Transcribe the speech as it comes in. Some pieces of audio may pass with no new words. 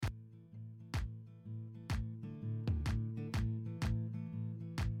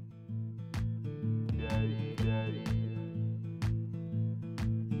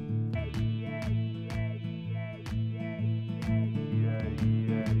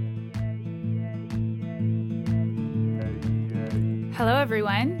Hello,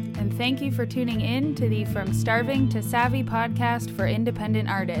 everyone, and thank you for tuning in to the From Starving to Savvy podcast for independent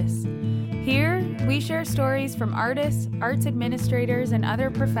artists. Here, we share stories from artists, arts administrators, and other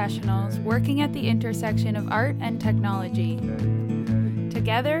professionals working at the intersection of art and technology.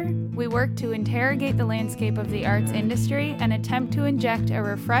 Together, we work to interrogate the landscape of the arts industry and attempt to inject a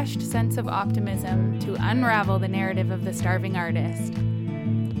refreshed sense of optimism to unravel the narrative of the starving artist.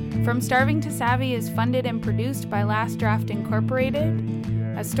 From Starving to Savvy is funded and produced by Last Draft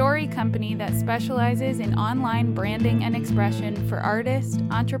Incorporated, a story company that specializes in online branding and expression for artists,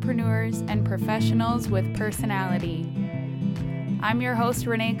 entrepreneurs, and professionals with personality. I'm your host,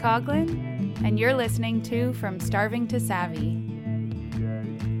 Renee Coughlin, and you're listening to From Starving to Savvy.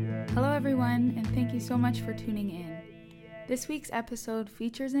 Hello, everyone, and thank you so much for tuning in. This week's episode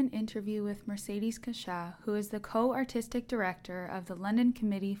features an interview with Mercedes Cachat, who is the co-artistic director of the London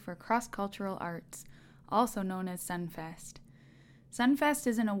Committee for Cross-Cultural Arts, also known as Sunfest. Sunfest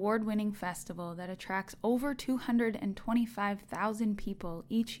is an award-winning festival that attracts over 225,000 people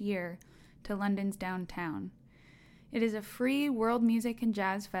each year to London's downtown. It is a free world music and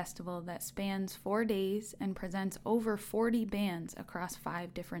jazz festival that spans 4 days and presents over 40 bands across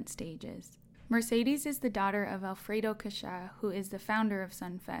 5 different stages. Mercedes is the daughter of Alfredo Cachat, who is the founder of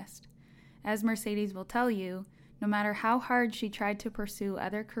Sunfest. As Mercedes will tell you, no matter how hard she tried to pursue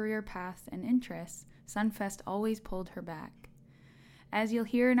other career paths and interests, Sunfest always pulled her back. As you'll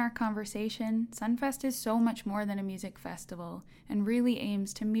hear in our conversation, Sunfest is so much more than a music festival and really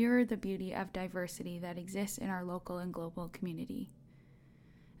aims to mirror the beauty of diversity that exists in our local and global community.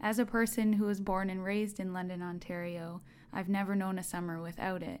 As a person who was born and raised in London, Ontario, I've never known a summer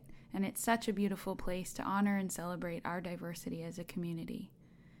without it, and it's such a beautiful place to honor and celebrate our diversity as a community.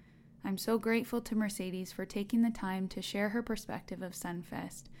 I'm so grateful to Mercedes for taking the time to share her perspective of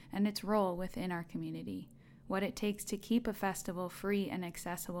Sunfest and its role within our community, what it takes to keep a festival free and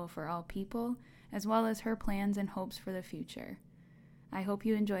accessible for all people, as well as her plans and hopes for the future. I hope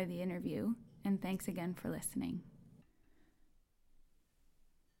you enjoy the interview, and thanks again for listening.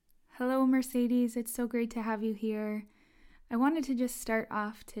 Hello, Mercedes. It's so great to have you here. I wanted to just start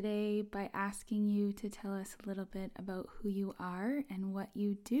off today by asking you to tell us a little bit about who you are and what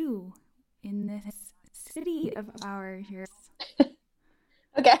you do in this city of ours.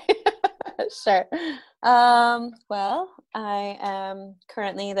 Okay, sure. Well, I am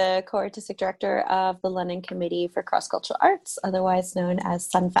currently the co-artistic director of the London Committee for Cross-Cultural Arts, otherwise known as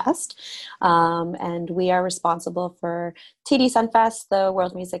Sunfest. And we are responsible for TD Sunfest, the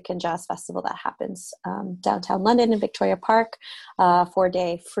World Music and Jazz Festival that happens downtown London in Victoria Park, a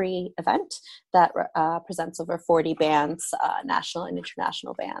 4-day free event that presents over 40 bands, national and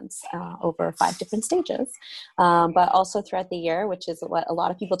international bands, over 5 different stages. But also throughout the year, which is what a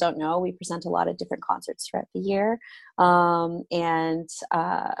lot of people don't know, we present a lot of different concerts throughout the year, and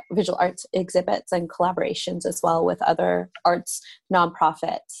visual arts exhibits and collaborations as well with other arts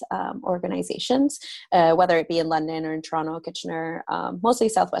nonprofit organizations, whether it be in London or in Toronto, Kitchener, mostly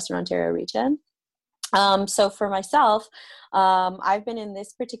Southwestern Ontario region. So for myself, I've been in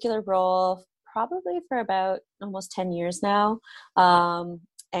this particular role probably for about almost 10 years now.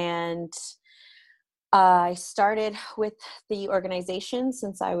 And I started with the organization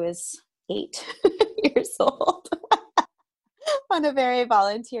since I was 8 years old on a very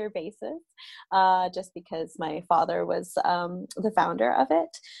volunteer basis, just because my father was the founder of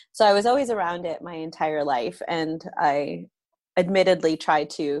it. So I was always around it my entire life, and I admittedly tried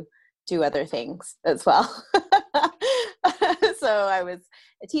to do other things as well. So I was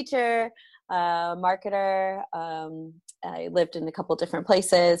a teacher, marketer. I lived in a couple different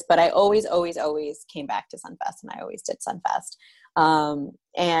places, but I always came back to Sunfest, and I always did Sunfest.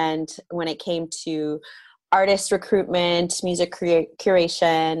 And when it came to artist recruitment, music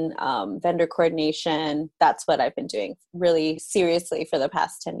curation, vendor coordination, that's what I've been doing really seriously for the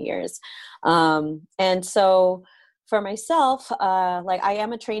past 10 years. And so for myself, I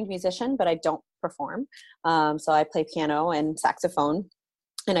am a trained musician, but I don't perform. So I play piano and saxophone,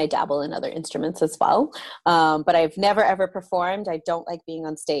 and I dabble in other instruments as well. But I've never, ever performed. I don't like being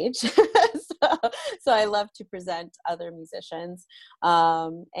on stage. So I love to present other musicians.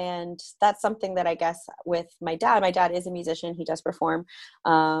 And that's something that I guess with my dad is a musician. He does perform.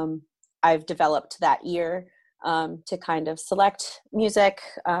 I've developed that ear to kind of select music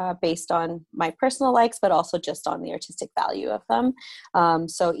based on my personal likes, but also just on the artistic value of them.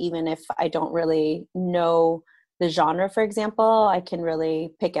 So even if I don't really know the genre, for example, I can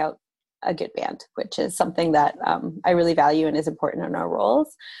really pick out a good band, which is something that I really value and is important in our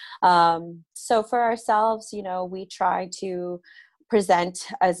roles. So for ourselves, we try to present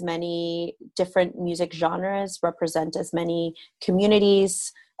as many different music genres, represent as many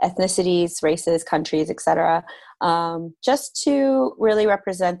communities, ethnicities, races, countries, etc., just to really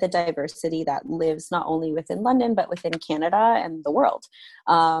represent the diversity that lives not only within London, but within Canada and the world.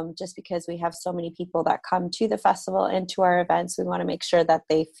 Just because we have so many people that come to the festival and to our events, we want to make sure that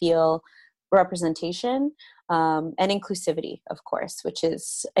they feel representation and inclusivity, of course, which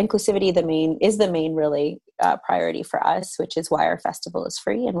is inclusivity is the main really priority for us, which is why our festival is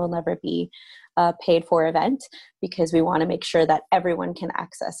free and will never be a paid for event, because we want to make sure that everyone can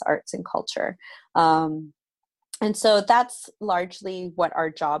access arts and culture. And so that's largely what our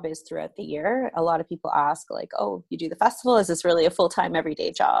job is throughout the year. A lot of people ask, like, oh, you do the festival? Is this really a full-time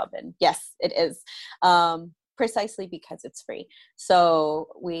everyday job? And yes, it is. Precisely because it's free. So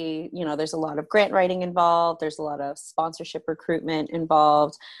there's a lot of grant writing involved. There's a lot of sponsorship recruitment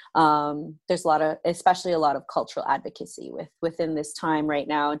involved. There's especially a lot of cultural advocacy within this time right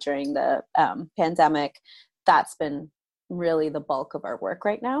now during the pandemic. That's been really the bulk of our work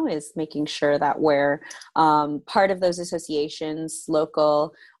right now, is making sure that we're part of those associations,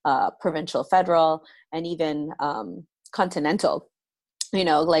 local, provincial, federal, and even continental.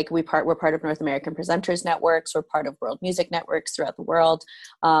 We're part of North American Presenters Networks. We're part of World Music Networks throughout the world.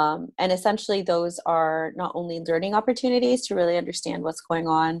 And essentially those are not only learning opportunities to really understand what's going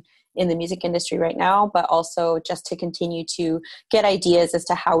on in the music industry right now, but also just to continue to get ideas as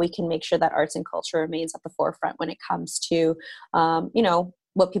to how we can make sure that arts and culture remains at the forefront when it comes to,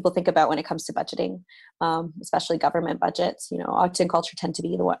 what people think about when it comes to budgeting, especially government budgets. Arts and culture tend to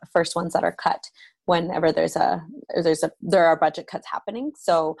be the first ones that are cut whenever there are budget cuts happening.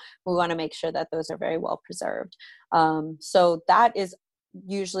 So we want to make sure that those are very well preserved. So that is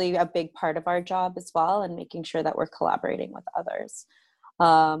usually a big part of our job as well, and making sure that we're collaborating with others.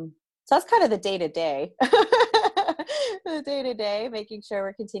 So that's kind of the day-to-day, making sure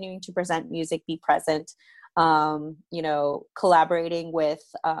we're continuing to present music, be present, collaborating with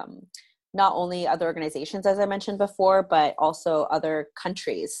not only other organizations, as I mentioned before, but also other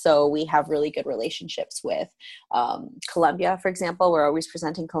countries. So we have really good relationships with Colombia, for example. We're always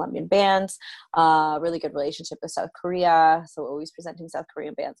presenting Colombian bands, really good relationship with South Korea. So we're always presenting South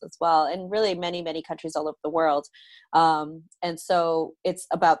Korean bands as well, and really many, many countries all over the world. And so it's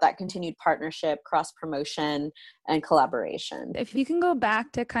about that continued partnership, cross-promotion, and collaboration. If you can go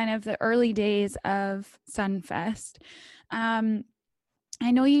back to kind of the early days of Sunfest, I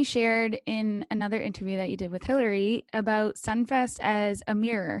know you shared in another interview that you did with Hillary about Sunfest as a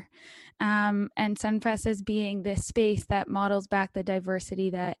mirror, and Sunfest as being this space that models back the diversity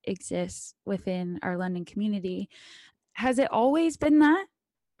that exists within our London community. Has it always been that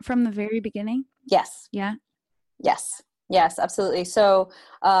from the very beginning? Yes. Yeah. Yes, absolutely. So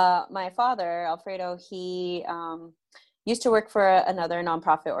my father, Alfredo, he used to work for another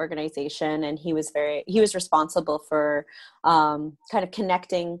nonprofit organization, and he was responsible for kind of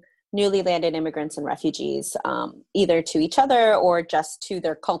connecting newly landed immigrants and refugees, either to each other or just to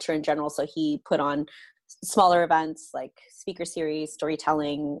their culture in general. So he put on smaller events like speaker series,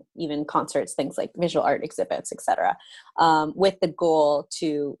 storytelling, even concerts, things like visual art exhibits, etc., with the goal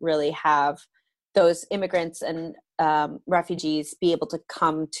to really have those immigrants and refugees be able to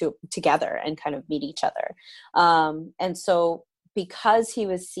come together and kind of meet each other. And so because he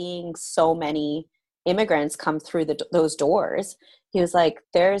was seeing so many immigrants come through those doors, he was like,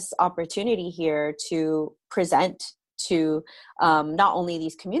 there's opportunity here to present to not only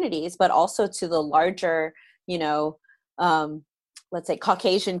these communities, but also to the larger, let's say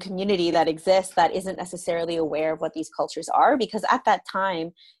Caucasian community that exists that isn't necessarily aware of what these cultures are. Because at that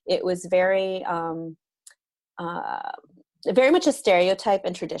time, it was very much a stereotype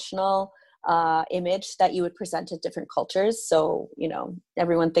and traditional image that you would present to different cultures. So,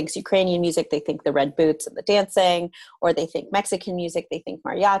 everyone thinks Ukrainian music, they think the red boots and the dancing, or they think Mexican music, they think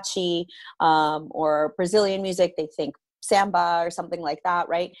mariachi, or Brazilian music, they think samba or something like that,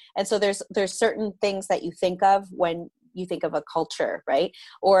 right? And so there's certain things that you think of when you think of a culture, right?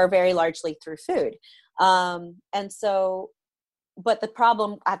 Or very largely through food. But the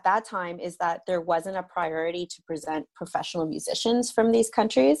problem at that time is that there wasn't a priority to present professional musicians from these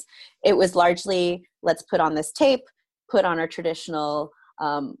countries. It was largely, let's put on this tape, put on our traditional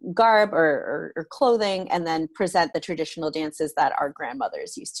garb or clothing, and then present the traditional dances that our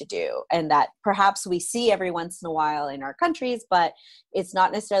grandmothers used to do, and that perhaps we see every once in a while in our countries, but it's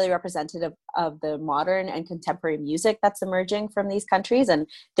not necessarily representative of the modern and contemporary music that's emerging from these countries. And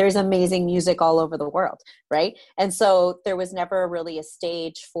there's amazing music all over the world, right? And so there was never really a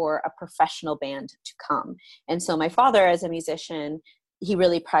stage for a professional band to come. And so my father, as a musician, he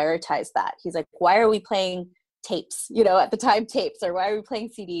really prioritized that. He's like, why are we playing tapes, at the time tapes, or why are we playing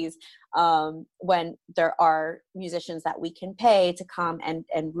CDs when there are musicians that we can pay to come and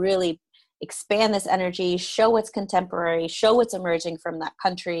really expand this energy, show what's contemporary, show what's emerging from that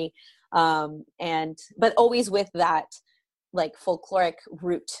country, but always with that like folkloric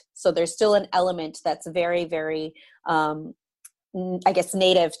root. So there's still an element that's very, very, I guess,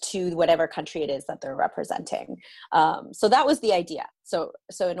 native to whatever country it is that they're representing. So that was the idea. So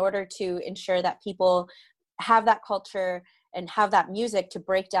in order to ensure that people have that culture and have that music to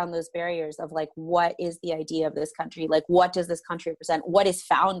break down those barriers of like, what is the idea of this country? Like, what does this country represent? What is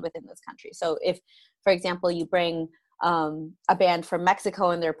found within this country? So if, for example, you bring a band from Mexico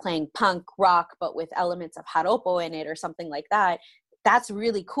and they're playing punk rock, but with elements of joropo in it or something like that, that's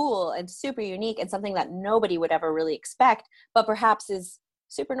really cool and super unique and something that nobody would ever really expect, but perhaps is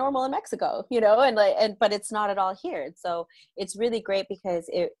super normal in Mexico, but it's not at all here. So it's really great because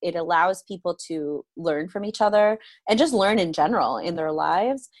it allows people to learn from each other and just learn in general in their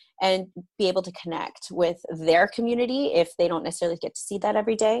lives and be able to connect with their community if they don't necessarily get to see that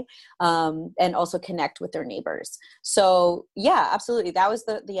every day, and also connect with their neighbors. So yeah, absolutely. That was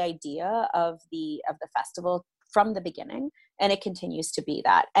the idea of the festival from the beginning, and it continues to be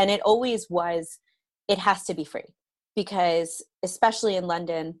that. And it always was, it has to be free. Because especially in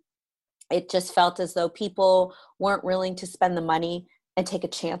London, it just felt as though people weren't willing to spend the money and take a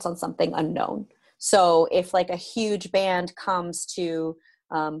chance on something unknown. So if like a huge band comes to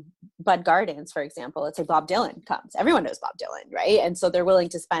Bud Gardens, for example, let's say Bob Dylan comes, everyone knows Bob Dylan, right? And so they're willing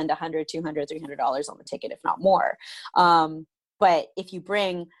to spend $100, $200, $300 on the ticket, if not more. But if you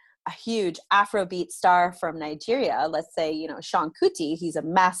bring a huge Afrobeat star from Nigeria, let's say, Sean Kuti, he's a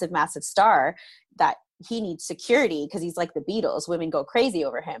massive, massive star that he needs security because he's like the Beatles. Women go crazy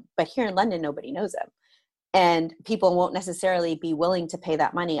over him. But here in London, nobody knows him. And people won't necessarily be willing to pay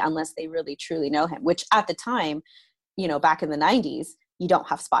that money unless they really, truly know him, which at the time, back in the 90s, you don't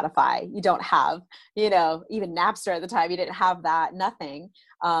have Spotify. You don't have, even Napster at the time. You didn't have that, nothing.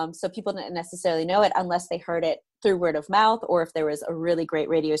 So people didn't necessarily know it unless they heard it through word of mouth or if there was a really great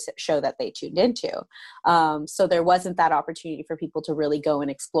radio show that they tuned into. So there wasn't that opportunity for people to really go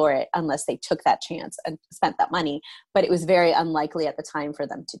and explore it unless they took that chance and spent that money. But it was very unlikely at the time for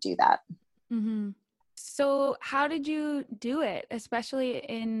them to do that. Mm-hmm. So how did you do it, especially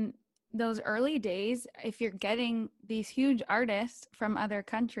in those early days, if you're getting these huge artists from other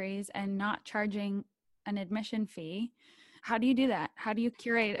countries and not charging an admission fee? How do you do that? How do you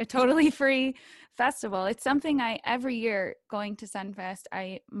curate a totally free festival? It's something every year going to Sunfest,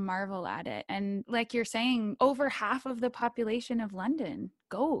 I marvel at it. And like you're saying, over half of the population of London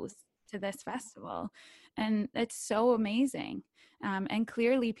goes to this festival. And it's so amazing. And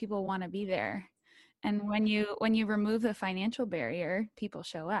clearly people want to be there. And when you remove the financial barrier, people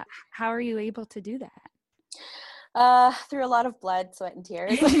show up. How are you able to do that? Through a lot of blood, sweat, and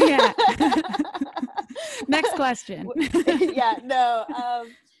tears. Yeah. Next question.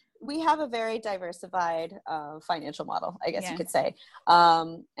 We have a very diversified financial model, I guess you could say.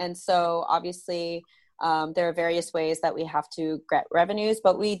 And so obviously there are various ways that we have to get revenues,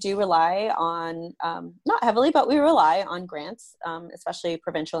 but we do rely on, not heavily, but we rely on grants, especially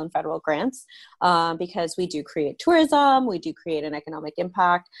provincial and federal grants, because we do create tourism, we do create an economic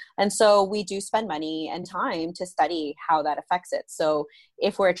impact. And so we do spend money and time to study how that affects it. So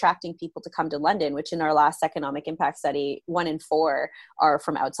if we're attracting people to come to London, which in our last economic impact study, 1 in 4 are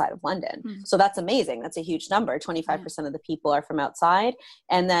from outside of London. Mm-hmm. So that's amazing. That's a huge number. 25% of the people are from outside.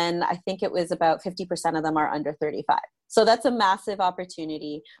 And then I think it was about 50% of them are under 35. So that's a massive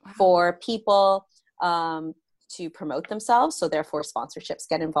opportunity for people to promote themselves. So therefore sponsorships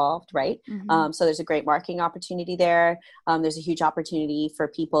get involved, right? Mm-hmm. So there's a great marketing opportunity there. There's a huge opportunity for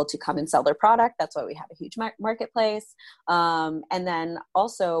people to come and sell their product. That's why we have a huge marketplace. And then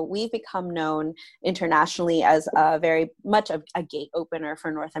also we've become known internationally as a very much a gate opener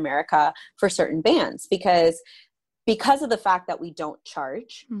for North America for certain bands because of the fact that we don't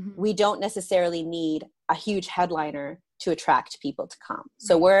charge, mm-hmm. we don't necessarily need a huge headliner to attract people to come.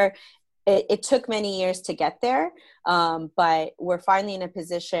 So it took many years to get there, but we're finally in a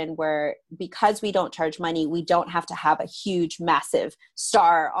position where because we don't charge money, we don't have to have a huge, massive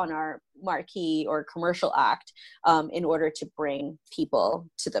star on our marquee or commercial act in order to bring people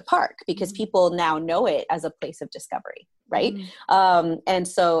to the park because people now know it as a place of discovery. right? And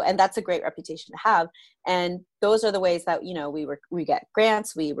that's a great reputation to have. And those are the ways that, you know, we get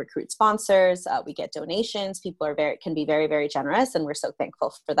grants, we recruit sponsors, we get donations. People can be very, very generous, and we're so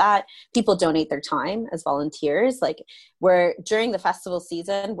thankful for that. People donate their time as volunteers. Like, during the festival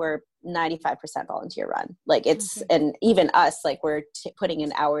season, we're 95% volunteer run. Like, it's, and even us, like, we're putting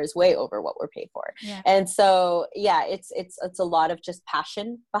in hours way over what we're paid for. Yeah. And so, yeah, it's a lot of just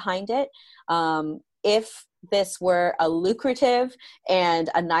passion behind it. If this were a lucrative and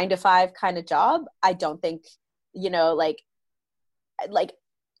a 9-to-5 kind of job, I don't think, you know, like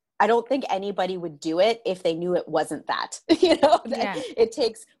I don't think anybody would do it if they knew it wasn't that. You know, it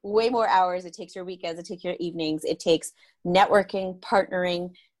takes way more hours. It takes your weekends, it takes your evenings, it takes networking,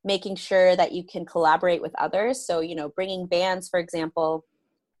 partnering, making sure that you can collaborate with others. So, you know, bringing bands, for example,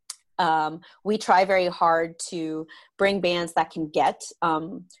 we try very hard to bring bands that can get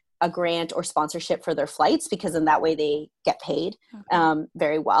a grant or sponsorship for their flights, because in that way they get paid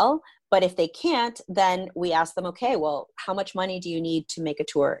very well. But if they can't, then we ask them, okay, well, how much money do you need to make a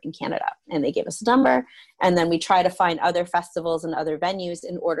tour in Canada? And they give us a number. And then we try to find other festivals and other venues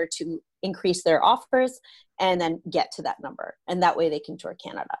in order to increase their offers and then get to that number. And that way they can tour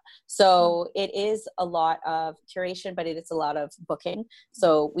Canada. So it is a lot of curation, but it is a lot of booking.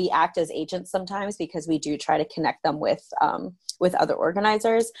 So we act as agents sometimes, because we do try to connect them with other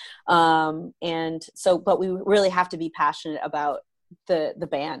organizers. But we really have to be passionate about the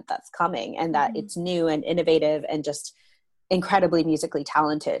band that's coming, and that it's new and innovative and just incredibly musically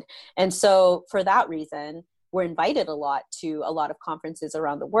talented. And so for that reason, we're invited a lot to a lot of conferences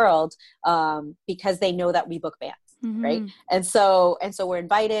around the world, because they know that we book bands. Right. And so we're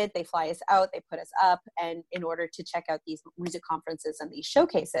invited, they fly us out, they put us up, and in order to check out these music conferences and these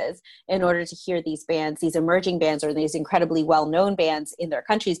showcases, in order to hear these bands, these emerging bands, or these incredibly well-known bands in their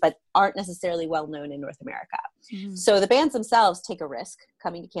countries, but aren't necessarily well-known in North America. So the bands themselves take a risk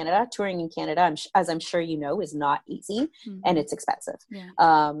coming to Canada. Touring in Canada, as I'm sure you know, is not easy, and it's expensive,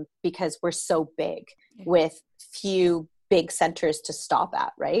 because we're so big with few big centers to stop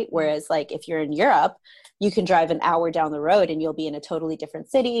at, right? Whereas like if you're in Europe, you can drive an hour down the road and you'll be in a totally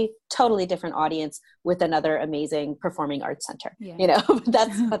different city, totally different audience, with another amazing performing arts center. You know,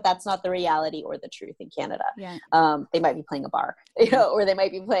 but that's not the reality or the truth in Canada. They might be playing a bar, you know, or they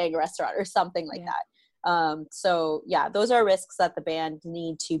might be playing a restaurant or something like that. So yeah, those are risks that the band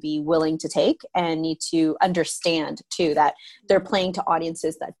need to be willing to take, and need to understand too, that they're playing to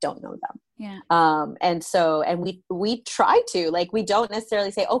audiences that don't know them. And we try to, like, we don't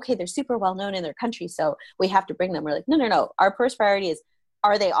necessarily say, okay, they're super well known in their country, so we have to bring them. We're like, no. Our first priority is,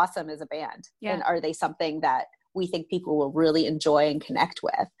 are they awesome as a band? And are they something that we think people will really enjoy and connect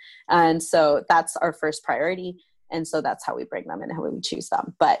with? And so that's our first priority. And so that's how we bring them and how we choose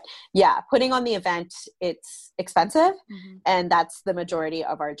them. But yeah, putting on the event, it's expensive. And that's the majority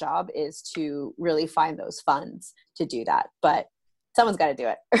of our job, is to really find those funds to do that. But someone's got to do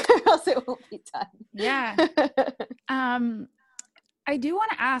it, or else it won't be done. Yeah. I do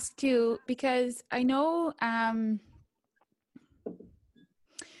want to ask too, because I know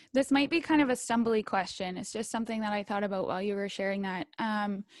this might be kind of a stumbly question. It's just something that I thought about while you were sharing that.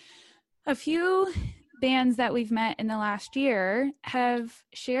 A few bands that we've met in the last year have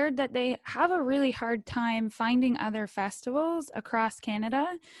shared that they have a really hard time finding other festivals across Canada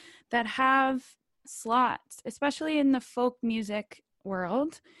that have slots, especially in the folk music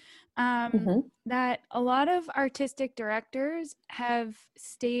world, that a lot of artistic directors have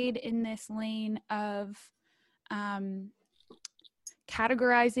stayed in this lane of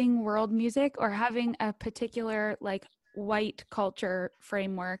categorizing world music, or having a particular like white culture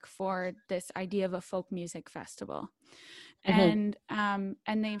framework for this idea of a folk music festival. And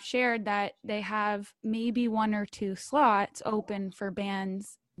they've shared that they have maybe 1 or 2 slots open for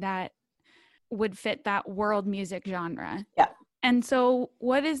bands that would fit that world music genre. And so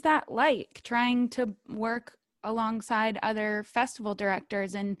what is that like, trying to work alongside other festival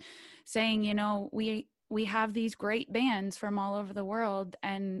directors and saying, you know, we have these great bands from all over the world,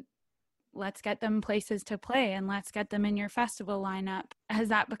 and let's get them places to play, and let's get them in your festival lineup. Has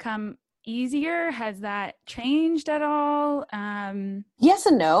that become easier? Has that changed at all? Yes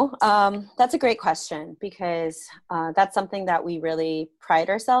and no. That's a great question, because that's something that we really pride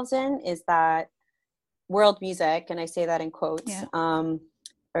ourselves in, is that world music, and I say that in quotes,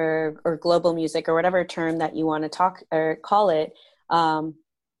 or global music, or whatever term that you want to talk or call it,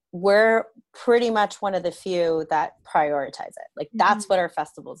 we're pretty much one of the few that prioritize it. Like that's what our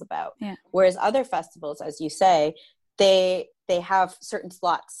festival's about. Whereas other festivals, as you say, they have certain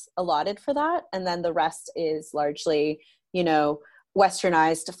slots allotted for that, and then the rest is largely, you know,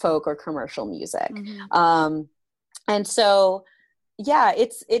 westernized folk or commercial music. And so, yeah,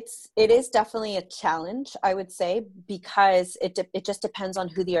 it is definitely a challenge, I would say, because it just depends on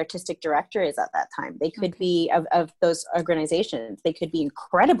who the artistic director is at that time. They could be of those organizations. They could be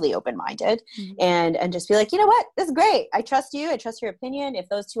incredibly open-minded and just be like, you know what, this is great. I trust you. I trust your opinion. If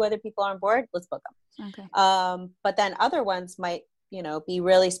those two other people are on board, let's book them. Okay. But then other ones might, be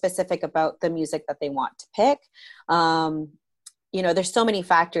really specific about the music that they want to pick. There's so many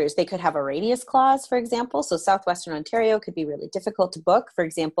factors. They could have a radius clause, for example. So Southwestern Ontario could be really difficult to book. For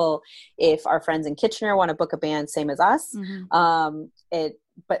example, if our friends in Kitchener want to book a band same as us,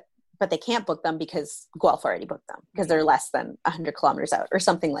 but they can't book them because Guelph already booked them because they're less than 100 kilometers out or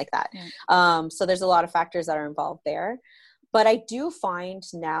something like that. So there's a lot of factors that are involved there. But I do find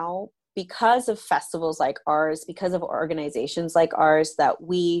now, because of festivals like ours, because of organizations like ours, that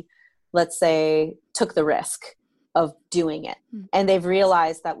we, let's say, took the risk of doing it, and they've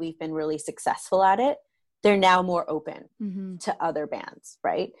realized that we've been really successful at it, they're now more open to other bands,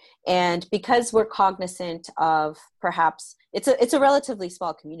 right? And because we're cognizant of, perhaps it's a relatively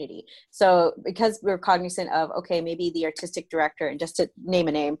small community, so because we're cognizant of, okay, maybe the artistic director, and just to name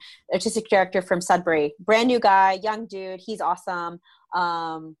a name, artistic director from Sudbury, brand new guy, young dude, he's awesome,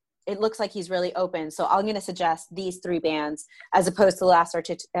 it looks like he's really open, so I'm going to suggest these 3 bands, as opposed to the last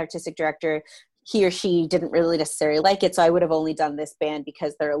artistic director, he or she didn't really necessarily like it, so I would have only done this band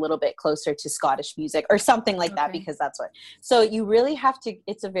because they're a little bit closer to Scottish music or something like that, because that's what. So you really have to,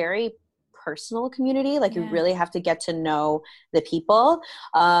 it's a very personal community. Like you really have to get to know the people,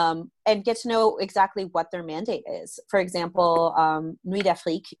 and get to know exactly what their mandate is. For example, Nuit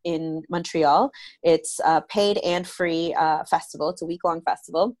d'Afrique in Montreal, it's a paid and free festival. It's a week-long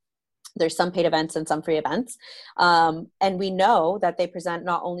festival. There's some paid events and some free events. And we know that they present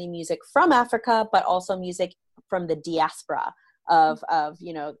not only music from Africa, but also music from the diaspora of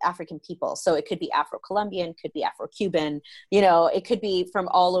African people. So it could be Afro-Colombian, could be Afro-Cuban, it could be from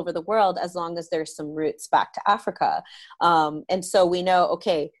all over the world, as long as there's some roots back to Africa. And so we know,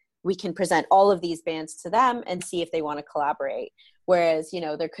 okay, we can present all of these bands to them and see if they want to collaborate. Whereas,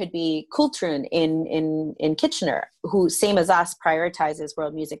 there could be Kultruun in Kitchener, who, same as us, prioritizes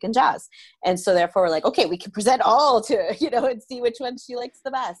world music and jazz. And so therefore we're like, okay, we can present all to, and see which one she likes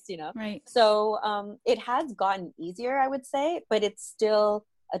the best, Right. So it has gotten easier, I would say, but it's still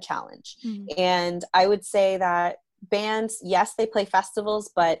a challenge. And I would say that bands, yes, they play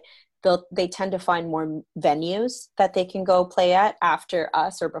festivals, but they tend to find more venues that they can go play at after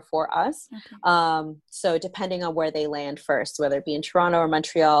us or before us. So depending on where they land first, whether it be in Toronto or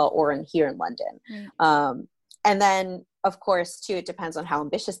Montreal or here in London. And then, of course, too, it depends on how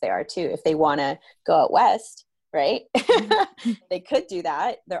ambitious they are, too. If they want to go out west, right? They could do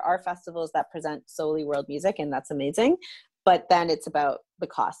that. There are festivals that present solely world music, and that's amazing. But then it's about the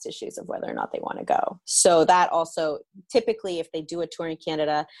cost issues of whether or not they want to go. So that also, typically, if they do a tour in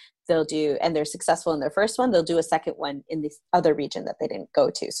Canada, and they're successful in their first one, they'll do a second one in this other region that they didn't go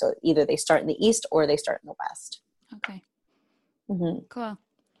to. So either they start in the East or they start in the West. Okay. Cool.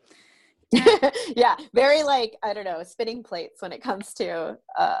 Yeah. Very spinning plates when it comes to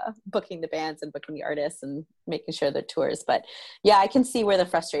booking the bands and booking the artists and making sure they're tours. But yeah, I can see where the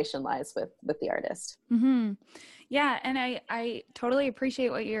frustration lies with the artist. Yeah. And I totally appreciate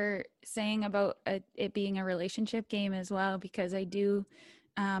what you're saying about it being a relationship game as well, because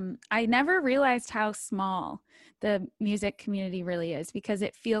I never realized how small the music community really is, because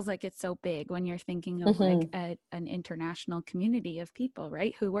it feels like it's so big when you're thinking of like an international community of people,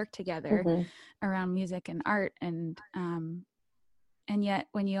 right, who work together around music and art. And yet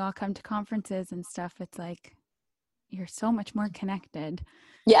when you all come to conferences and stuff, it's like you're so much more connected.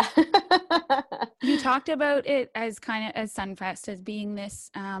 Yeah. You talked about it as Sunfest as being this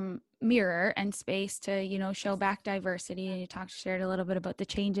mirror and space to, show back diversity. And you shared a little bit about the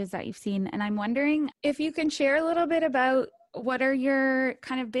changes that you've seen. And I'm wondering if you can share a little bit about what are your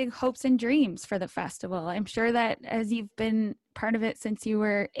kind of big hopes and dreams for the festival? I'm sure that as you've been part of it since you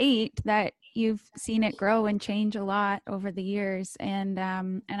were 8, that you've seen it grow and change a lot over the years. And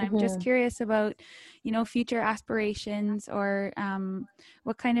I'm just curious about, future aspirations or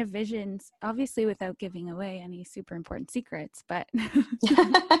what kind of visions, obviously without giving away any super important secrets, but.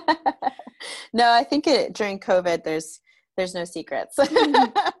 No, I think during COVID, there's no secrets.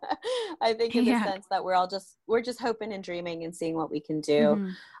 I think in the sense that we're just hoping and dreaming and seeing what we can do.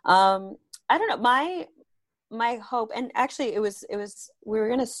 I don't know, my hope, and actually it was we were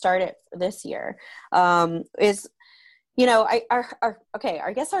going to start it this year, is,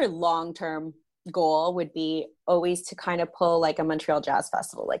 I guess our long-term goal would be always to kind of pull like a Montreal Jazz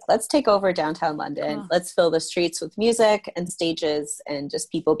Festival. Like, let's take over downtown London. Let's fill the streets with music and stages and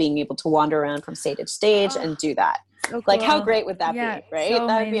just people being able to wander around from stage to stage and do that. So Like, how cool. great would that Yeah, be, right? so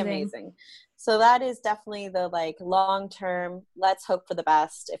That would be amazing. amazing. So that is definitely the like long term, let's hope for the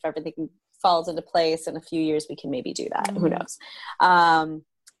best. If everything falls into place in a few years, we can maybe do that. Who knows?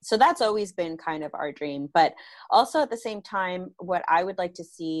 So that's always been kind of our dream. But also at the same time, what I would like to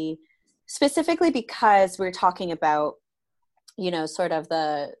see, specifically because we're talking about, you know, sort of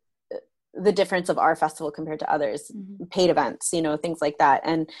the difference of our festival compared to others, paid events, you know, things like that.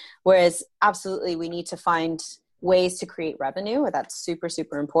 And whereas absolutely we need to find ways to create revenue, that's super,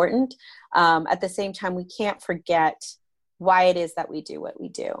 super important. At the same time, we can't forget why it is that we do what we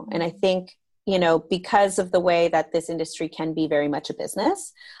do. And I think, you know, because of the way that this industry can be very much a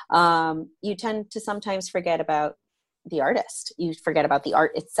business, you tend to sometimes forget about the artist. You forget about the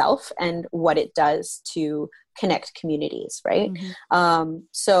art itself and what it does to connect communities, right?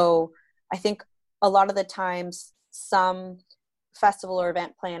 So I think a lot of the times some festival or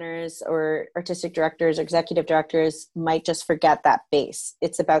event planners or artistic directors or executive directors might just forget that base.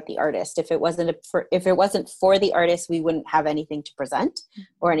 It's about the artist. If it wasn't for the artist, we wouldn't have anything to present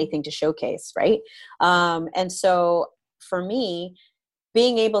or anything to showcase, right? And so for me,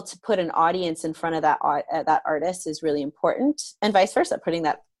 being able to put an audience in front of that artist is really important, and vice versa, putting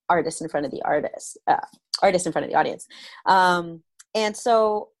that artist in front of the artist in front of the audience. And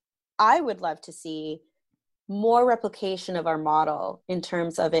so I would love to see more replication of our model in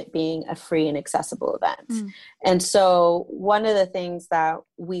terms of it being a free and accessible event. And so one of the things that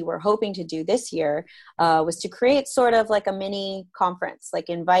we were hoping to do this year was to create sort of like a mini conference, like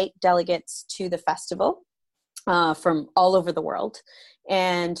invite delegates to the festival from all over the world,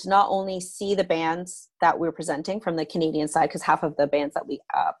 and not only see the bands that we're presenting from the Canadian side, because half of the bands that we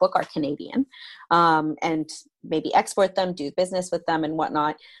book are Canadian, and maybe export them, do business with them and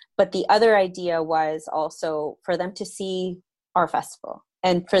whatnot. But the other idea was also for them to see our festival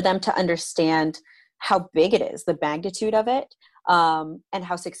and for them to understand how big it is, the magnitude of it, and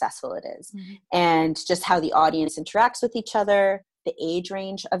how successful it is, and just how the audience interacts with each other, the age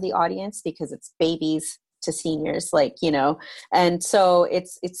range of the audience, because it's babies to seniors, like, you know, and so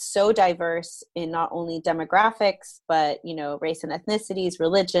it's so diverse in not only demographics, but, you know, race and ethnicities,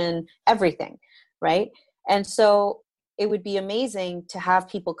 religion, everything, right? And so it would be amazing to have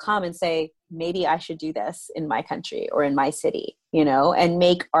people come and say, maybe I should do this in my country or in my city, you know, and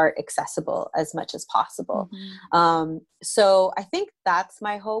make art accessible as much as possible. So I think that's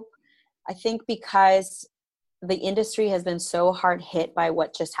my hope. I think because the industry has been so hard hit by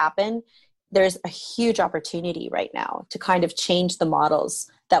what just happened, there's a huge opportunity right now to kind of change the models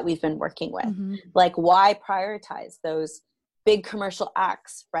that we've been working with. Like, why prioritize those big commercial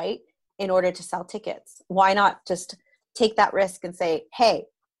acts, right, in order to sell tickets? Why not just take that risk and say, hey,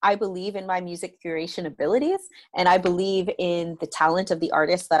 I believe in my music curation abilities, and I believe in the talent of the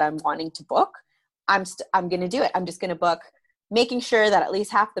artists that I'm wanting to book. I'm going to do it. I'm just going to book, making sure that at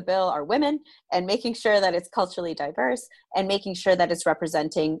least half the bill are women, and making sure that it's culturally diverse, and making sure that it's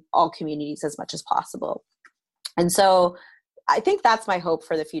representing all communities as much as possible. And so I think that's my hope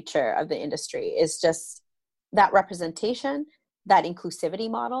for the future of the industry, is just that representation, that inclusivity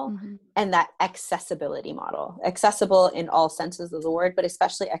model, and that accessibility model. Accessible in all senses of the word, but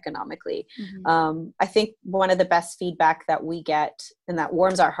especially economically. I think one of the best feedback that we get, and that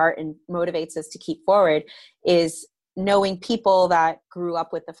warms our heart and motivates us to keep forward, is knowing people that grew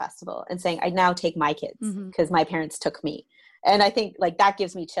up with the festival and saying, I now take my kids because my parents took me. And I think like that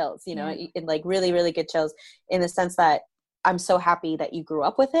gives me chills, you know, in like really, really good chills, in the sense that I'm so happy that you grew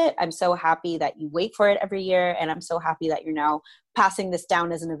up with it. I'm so happy that you wait for it every year. And I'm so happy that you're now passing this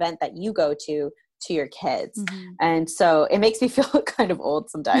down as an event that you go to your kids. And so it makes me feel kind of old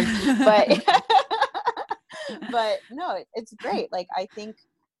sometimes, but, but no, it's great. Like, I think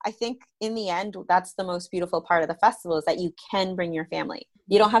in the end, that's the most beautiful part of the festival, is that you can bring your family.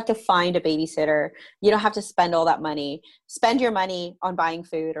 You don't have to find a babysitter. You don't have to spend all that money. Spend your money on buying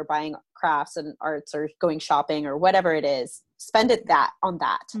food or buying crafts and arts or going shopping or whatever it is. Spend it on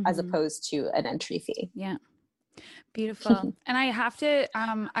that as opposed to an entry fee. Yeah. Beautiful. And I have to,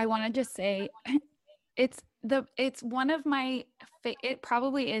 I want to just say, it's one of my, it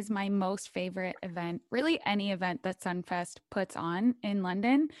probably is my most favorite event. Really, any event that Sunfest puts on in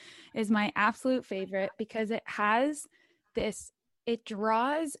London is my absolute favorite, because it has this, it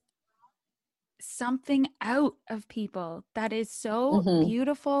draws something out of people that is so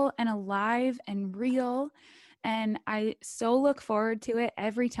beautiful and alive and real. And I so look forward to it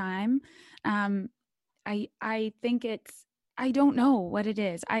every time. I think it's, I don't know what it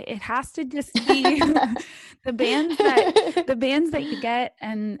is. It has to just be the bands that you get,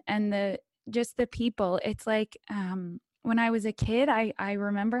 and the just the people. It's like when I was a kid, I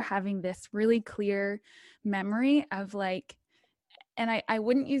remember having this really clear memory of like, and I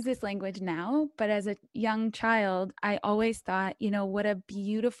wouldn't use this language now, but as a young child, I always thought, you know, what a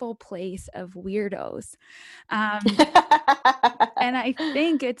beautiful place of weirdos. And I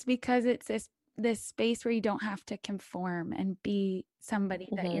think it's because it's this space where you don't have to conform and be somebody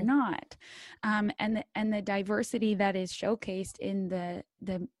that you're not. And the diversity that is showcased in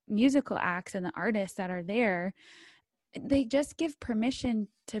the musical acts and the artists that are there, they just give permission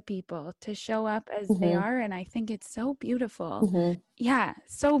to people to show up as they are. And I think it's so beautiful. Yeah,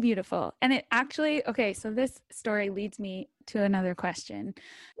 so beautiful. And it actually, okay, so this story leads me to another question.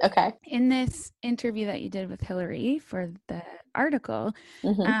 Okay. In this interview that you did with Hillary for the article,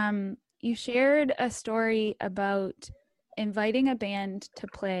 you shared a story about inviting a band to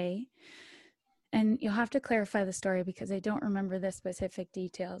play. And you'll have to clarify the story because I don't remember the specific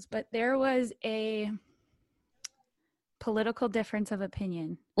details, but there was a political difference of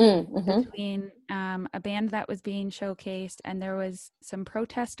opinion between a band that was being showcased, and there was some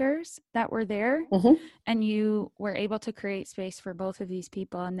protesters that were there, and you were able to create space for both of these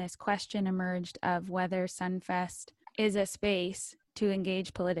people, and this question emerged of whether Sunfest is a space to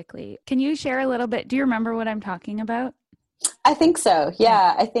engage politically. Can you share a little bit? Do you remember what I'm talking about? I think so.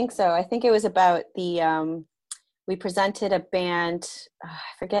 Yeah, I think so. I think it was about we presented a band, I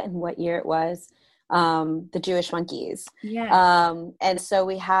forget in what year it was, the Jewish Monkeys. And so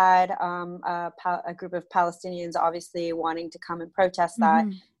we had a group of Palestinians obviously wanting to come and protest that.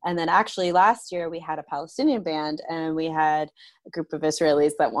 And then actually last year we had a Palestinian band, and we had a group of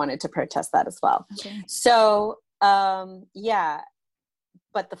Israelis that wanted to protest that as well. So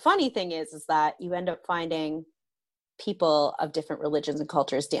but the funny thing is that you end up finding people of different religions and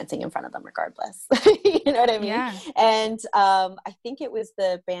cultures dancing in front of them regardless. You know what I mean? And I think it was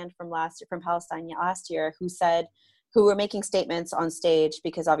the band from Palestine last year who were making statements on stage,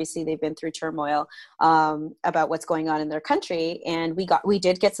 because obviously they've been through turmoil about what's going on in their country. And we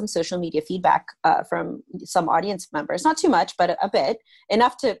did get some social media feedback from some audience members, not too much, but a bit,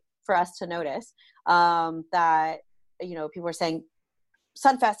 enough for us to notice that, you know, people were saying,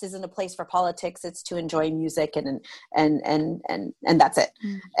 Sunfest isn't a place for politics. It's to enjoy music and that's it.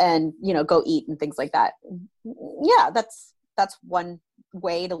 And, you know, go eat and things like that. Yeah, that's one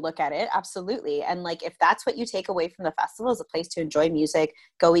way to look at it. Absolutely. And like, if that's what you take away from the festival, is a place to enjoy music,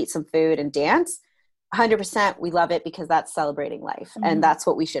 go eat some food and dance, 100%, we love it, because that's celebrating life. And that's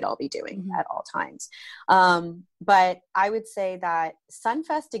what we should all be doing at all times. But I would say that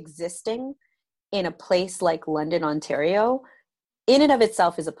Sunfest existing in a place like London, Ontario, in and of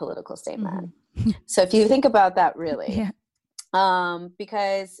itself is a political statement. So if you think about that, really,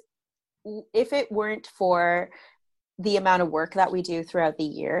 because if it weren't for the amount of work that we do throughout the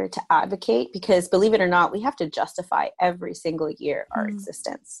year to advocate, because believe it or not, we have to justify every single year our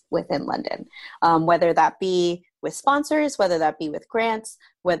existence within London, whether that be with sponsors, whether that be with grants,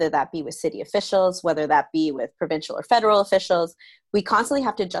 whether that be with city officials, whether that be with provincial or federal officials, we constantly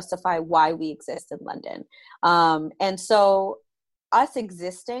have to justify why we exist in London. And so us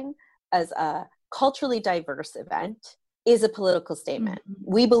existing as a culturally diverse event is a political statement.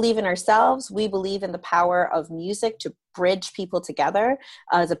 We believe in ourselves. We believe in the power of music to bridge people together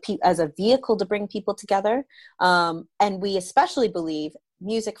as a vehicle to bring people together. And we especially believe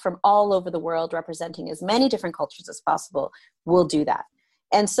music from all over the world, representing as many different cultures as possible, will do that.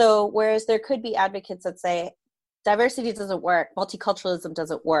 And so, whereas there could be advocates that say, diversity doesn't work, multiculturalism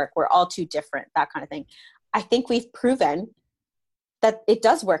doesn't work, we're all too different, that kind of thing, I think we've proven that it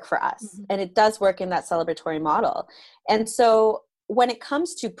does work for us, and it does work in that celebratory model. And so when it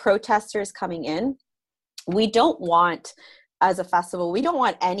comes to protesters coming in, we don't want, as a festival, we don't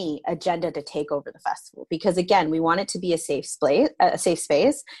want any agenda to take over the festival, because again, we want it to be a safe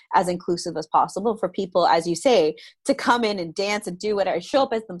space, as inclusive as possible for people, as you say, to come in and dance and do whatever, show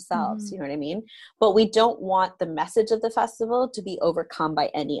up as themselves, you know what I mean? But we don't want the message of the festival to be overcome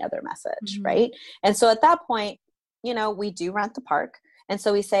by any other message, right? And so at that point, you know, we do rent the park. And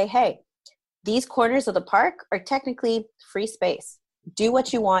so we say, hey, these corners of the park are technically free space. Do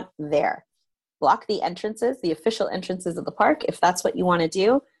what you want there. Block the entrances, the official entrances of the park. If that's what you want to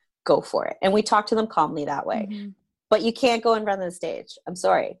do, go for it. And we talk to them calmly that way. But you can't go and run the stage. I'm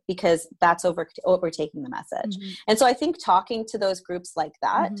sorry, because that's overtaking the message. And so I think talking to those groups like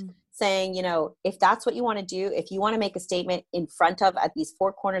that, saying, you know, if that's what you want to do, if you want to make a statement in front of at these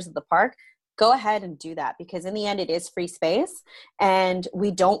four corners of the park, go ahead and do that, because in the end it is free space, and we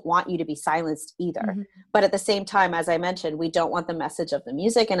don't want you to be silenced either. But at the same time, as I mentioned, we don't want the message of the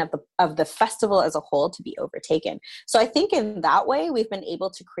music and of the festival as a whole to be overtaken. So I think in that way we've been able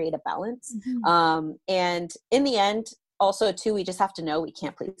to create a balance. And in the end, also too, we just have to know we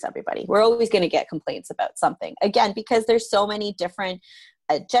can't please everybody. We're always going to get complaints about something, again, because there's so many different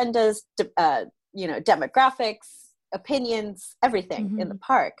agendas, demographics, opinions, everything in the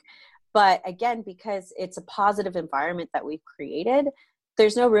park. But again, because it's a positive environment that we've created,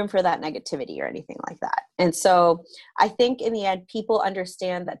 there's no room for that negativity or anything like that. And so I think in the end, people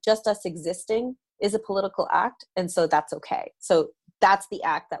understand that just us existing is a political act. And so that's okay. So that's the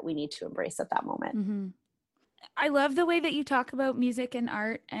act that we need to embrace at that moment. I love the way that you talk about music and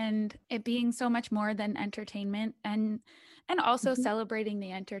art and it being so much more than entertainment, and also celebrating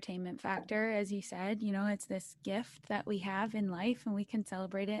the entertainment factor. As you said, it's this gift that we have in life and we can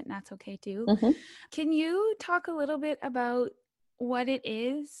celebrate it, and that's okay too. Can you talk a little bit about what it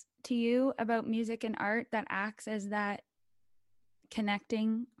is to you about music and art that acts as that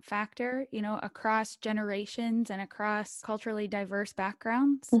connecting factor, across generations and across culturally diverse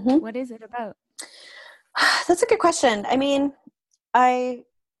backgrounds? What is it about? That's a good question. I mean, I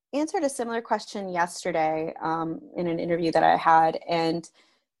answered a similar question yesterday in an interview that I had, and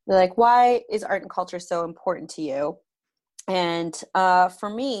they're like, why is art and culture so important to you? And for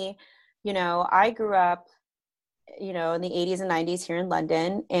me, I grew up, in the 80s and 90s here in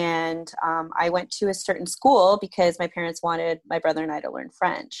London, and I went to a certain school because my parents wanted my brother and I to learn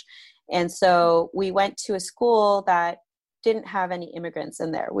French. And so we went to a school that didn't have any immigrants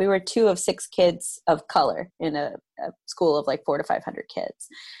in there. We were 2 of 6 kids of color in a school of like 400 to 500 kids.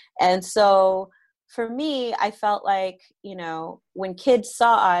 And so for me, I felt like, when kids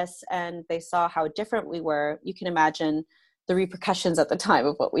saw us and they saw how different we were, you can imagine the repercussions at the time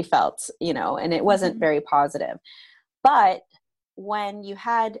of what we felt, and it wasn't very positive. But when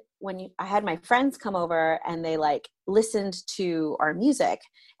I had my friends come over and they like listened to our music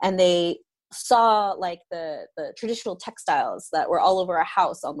and they saw like the traditional textiles that were all over our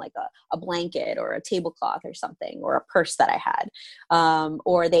house on like a blanket or a tablecloth or something, or a purse that I had,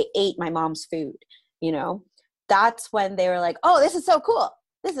 or they ate my mom's food, that's when they were like, oh, this is so cool.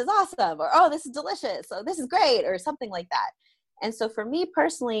 This is awesome. Or, oh, this is delicious. Oh, this is great. Or something like that. And so for me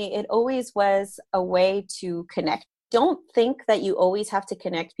personally, it always was a way to connect. Don't think that you always have to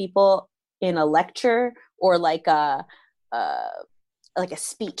connect people in a lecture or like a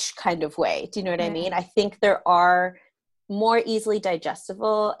speech kind of way. Do you know what I mean? I think there are more easily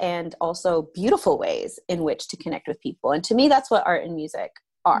digestible and also beautiful ways in which to connect with people. And to me, that's what art and music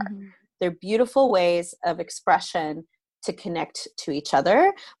are. They're beautiful ways of expression to connect to each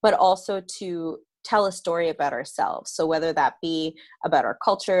other, but also to tell a story about ourselves. So whether that be about our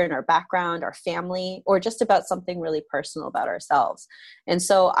culture and our background, our family, or just about something really personal about ourselves. And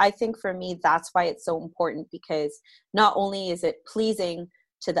so I think for me, that's why it's so important, because not only is it pleasing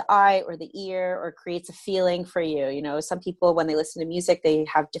to the eye or the ear or creates a feeling for you, some people, when they listen to music, they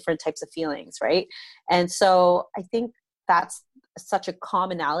have different types of feelings, right? And so I think that's such a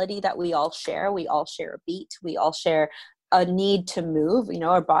commonality that we all share. We all share a beat. We all share a need to move.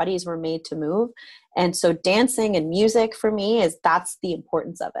 Our bodies were made to move. And so dancing and music for me that's the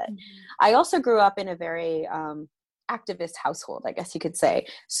importance of it. I also grew up in a very activist household, I guess you could say.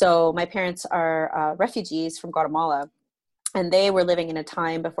 So my parents are refugees from Guatemala, and they were living in a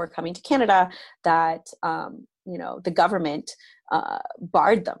time before coming to Canada that, the government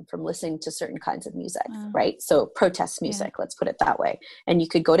barred them from listening to certain kinds of music, right? So protest music, let's put it that way. And you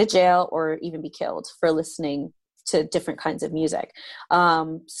could go to jail or even be killed for listening to different kinds of music.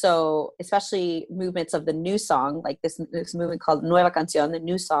 So especially movements of the new song, like this movement called Nueva Canción, the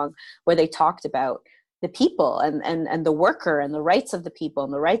new song, where they talked about the people and the worker and the rights of the people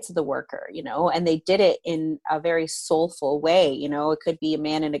and the rights of the worker, and they did it in a very soulful way. It could be a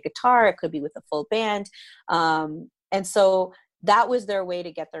man and a guitar, it could be with a full band. And so that was their way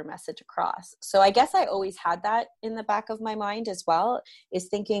to get their message across. So I guess I always had that in the back of my mind as well, is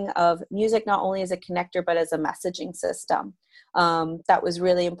thinking of music not only as a connector, but as a messaging system. That was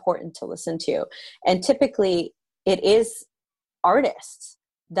really important to listen to. And typically it is artists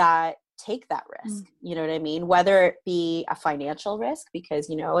that take that risk, you know what I mean? Whether it be a financial risk, because,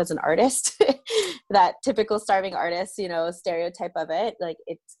 as an artist, that typical starving artist, stereotype of it, like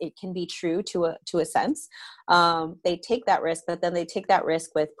it can be true to a sense. They take that risk, but then they take that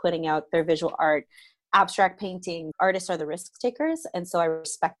risk with putting out their visual art, abstract painting. Artists are the risk takers. And so I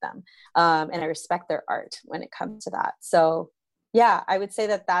respect them. And I respect their art when it comes to that. So yeah, I would say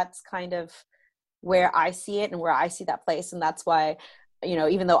that that's kind of where I see it and where I see that place. And that's why,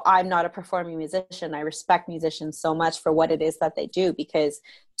 even though I'm not a performing musician, I respect musicians so much for what it is that they do, because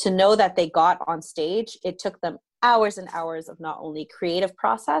to know that they got on stage, it took them hours and hours of not only creative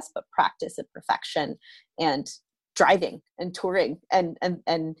process, but practice and perfection and driving and touring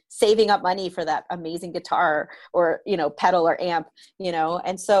and saving up money for that amazing guitar or, pedal or amp,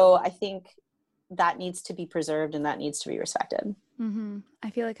 and so I think that needs to be preserved and that needs to be respected. Mm-hmm. I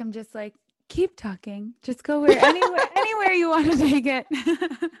feel like I'm just like, keep talking, just go anywhere you want to take it.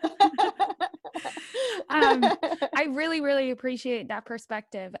 I really, really appreciate that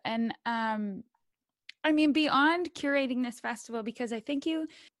perspective. And I mean, beyond curating this festival, because I think you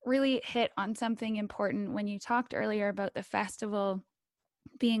really hit on something important when you talked earlier about the festival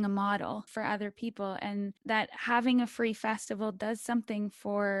being a model for other people, and that having a free festival does something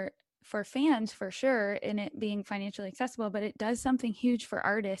for fans for sure, in it being financially accessible, but it does something huge for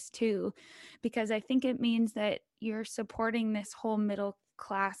artists too, because I think it means that you're supporting this whole middle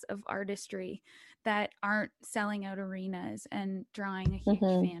class of artistry that aren't selling out arenas and drawing a huge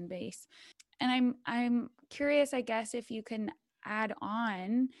fan base. And I'm curious, I guess, if you can add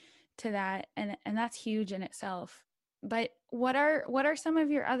on to that, and that's huge in itself. But what are some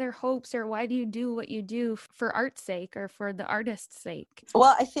of your other hopes, or why do you do what you do for art's sake or for the artist's sake?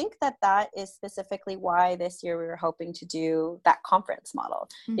 Well, I think that is specifically why this year we were hoping to do that conference model.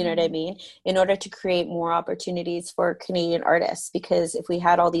 Mm-hmm. You know what I mean? In order to create more opportunities for Canadian artists, because if we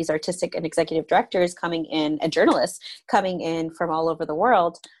had all these artistic and executive directors coming in and journalists coming in from all over the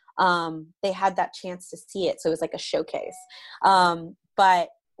world, they had that chance to see it. So it was like a showcase. But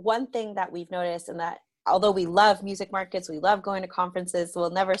one thing that we've noticed, and that although we love music markets, we love going to conferences, we'll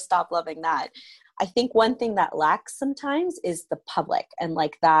never stop loving that. I think one thing that lacks sometimes is the public, and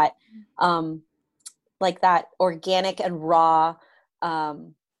like that organic and raw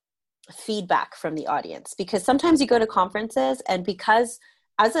feedback from the audience. Because sometimes you go to conferences, and because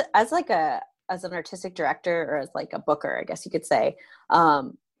as an artistic director, or as like a booker, I guess you could say,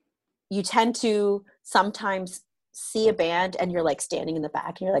 you tend to sometimes see a band and you're like standing in the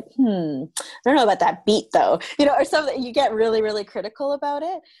back and you're like, I don't know about that beat though, or something. You get really, really critical about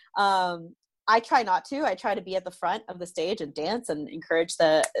it. I try not to. I try to be at the front of the stage and dance and encourage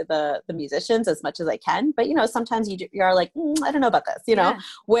the musicians as much as I can. But, sometimes you're like, I don't know about this, know?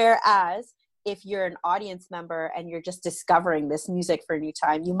 Whereas if you're an audience member and you're just discovering this music for a new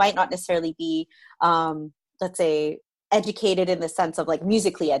time, you might not necessarily be, let's say, educated in the sense of like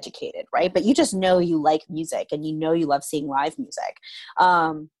musically educated, right? But you just know you like music and you love seeing live music.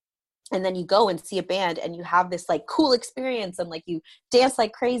 And then you go and see a band and you have this like cool experience and like you dance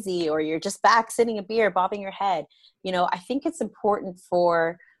like crazy, or you're just back sitting a beer, bobbing your head. I think it's important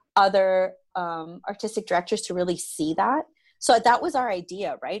for other artistic directors to really see that. So that was our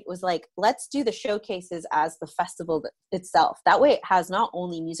idea, right? It was like, let's do the showcases as the festival itself. That way it has not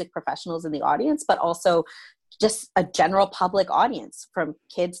only music professionals in the audience, but also just a general public audience, from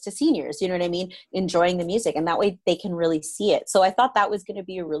kids to seniors, you know what I mean, enjoying the music. And that way they can really see it. So I thought that was going to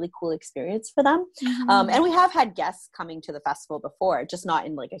be a really cool experience for them. Mm-hmm. And we have had guests coming to the festival before, just not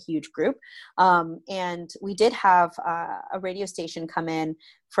in like a huge group. And we did have a radio station come in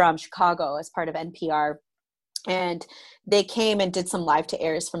from Chicago as part of NPR. And they came and did some live to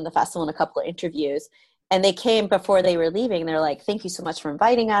airs from the festival and a couple of interviews. And they came before they were leaving. They're like, thank you so much for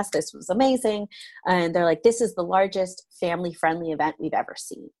inviting us. This was amazing. And they're like, this is the largest family-friendly event we've ever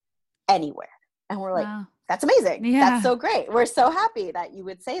seen anywhere. And we're like, wow, that's amazing. Yeah. That's so great. We're so happy that you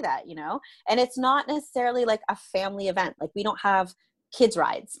would say that, And it's not necessarily like a family event. Like, we don't have kids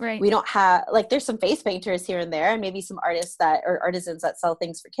rides. Right. We don't have, like, there's some face painters here and there and maybe some artists or artisans that sell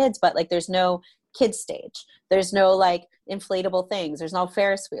things for kids, but like there's no kids stage. There's no like inflatable things. There's no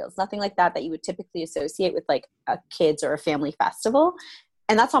Ferris wheels, nothing like that you would typically associate with like a kids or a family festival.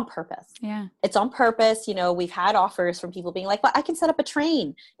 And that's on purpose. Yeah. It's on purpose. We've had offers from people being like, well, I can set up a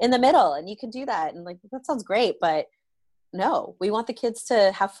train in the middle and you can do that. And like, that sounds great. But no, we want the kids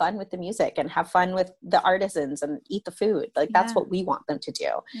to have fun with the music and have fun with the artisans and eat the food. Like, that's what we want them to do.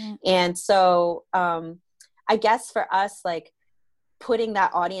 Yeah. And so I guess for us, like, putting that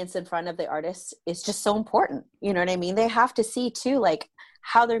audience in front of the artists is just so important. You know what I mean? They have to see too, like,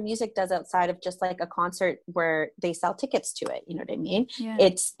 how their music does outside of just like a concert where they sell tickets to it. You know what I mean? Yeah.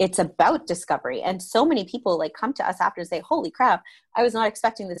 It's about discovery. And so many people like come to us after and say, holy crap, I was not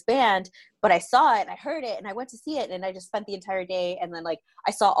expecting this band, but I saw it and I heard it and I went to see it and I just spent the entire day. And then like,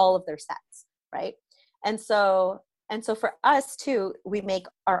 I saw all of their sets. Right. And so for us too, we make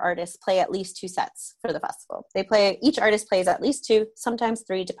our artists play at least 2 sets for the festival. Each artist plays at least 2, sometimes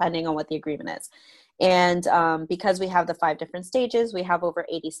 3, depending on what the agreement is. And because we have the 5 different stages, we have over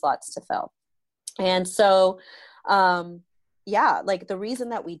 80 slots to fill. And so, like the reason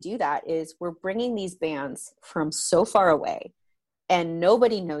that we do that is we're bringing these bands from so far away and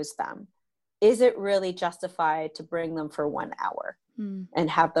nobody knows them. is it really justified to bring them for 1 hour and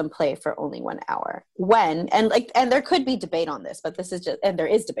have them play for only 1 hour? When, and there could be debate on this, but this is just, and there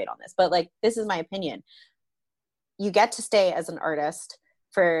is debate on this, but like, this is my opinion. You get to stay as an artist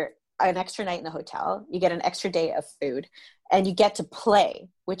for an extra night in the hotel. You get an extra day of food, and you get to play,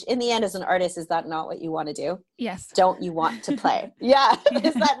 which in the end, as an artist, is that not what you want to do? Yes. Don't you want to play? Yeah.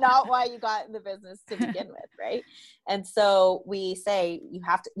 Is that not why you got in the business to begin with? Right. And so we say,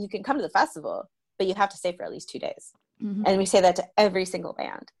 you can come to the festival, but you have to stay for at least 2 days. And we say that to every single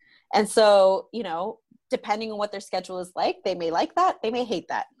band. And so, you know, depending on what their schedule is like, they may like that, they may hate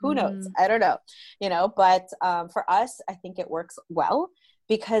that. Who knows? I don't know, you know, but for us, I think it works well,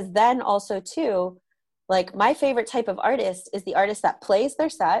 because then also too, like, my favorite type of artist is the artist that plays their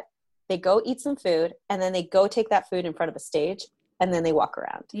set, they go eat some food, and then they go take that food in front of a stage, and then they walk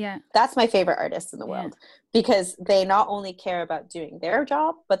around. Yeah. That's my favorite artist in the world, because they not only care about doing their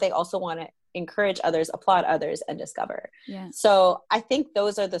job, but they also want to encourage others, applaud others, and discover. Yeah. So I think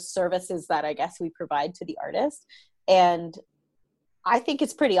those are the services that I guess we provide to the artist. And I think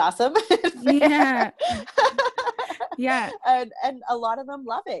it's pretty awesome. Yeah. Yeah. And a lot of them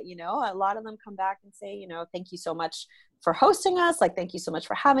love it, you know. A lot of them come back and say, you know, thank you so much for hosting us. Like, thank you so much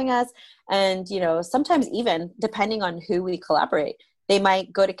for having us. And, you know, sometimes even depending on who we collaborate, they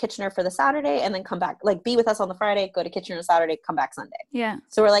might go to Kitchener for the Saturday and then come back, like, be with us on the Friday, go to Kitchener Saturday, come back Sunday. Yeah.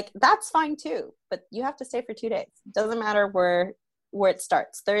 So we're like, that's fine too, but you have to stay for 2 days. Doesn't matter where it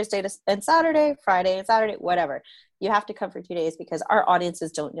starts, Thursday and Saturday, Friday and Saturday, whatever. You have to come for 2 days, because our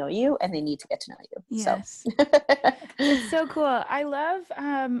audiences don't know you and they need to get to know you. Yes. So. It's so cool. I love,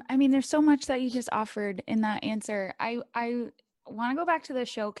 I mean, there's so much that you just offered in that answer. I want to go back to the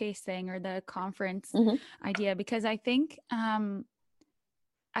showcase thing, or the conference idea, because I think,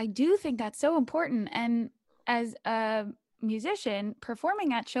 I do think that's so important. And as a musician,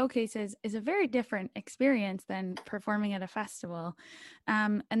 performing at showcases is a very different experience than performing at a festival.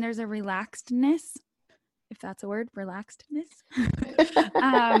 And there's a relaxedness, if that's a word, relaxedness,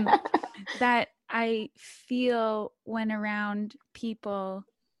 that I feel when around people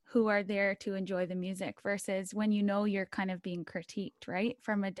who are there to enjoy the music, versus when, you know, you're kind of being critiqued, right?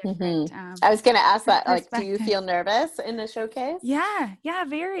 From a different I was going to ask that, like, do you feel nervous in the showcase? Yeah,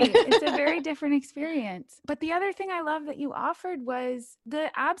 very. It's a very different experience. But the other thing I love that you offered was the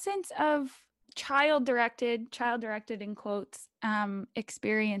absence of child-directed in quotes,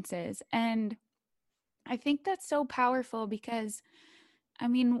 experiences. And I think that's so powerful, because, I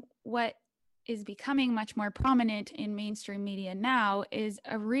mean, what is becoming much more prominent in mainstream media now is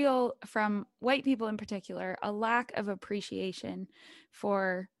a real, from white people in particular, a lack of appreciation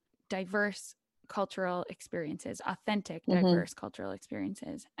for diverse cultural experiences, authentic, diverse cultural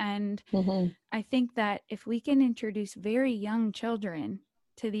experiences. And I think that if we can introduce very young children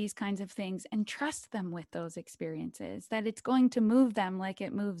to these kinds of things and trust them with those experiences, that it's going to move them like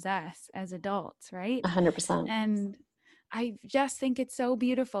it moves us as adults, right? 100%. And I just think it's so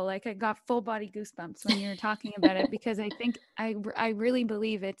beautiful. Like, I got full body goosebumps when you were talking about it, because I think I really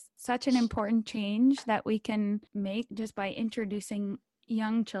believe it's such an important change that we can make just by introducing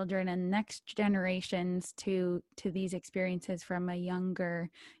young children and next generations to these experiences from a younger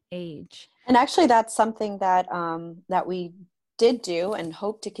age. And actually, that's something that that we did do and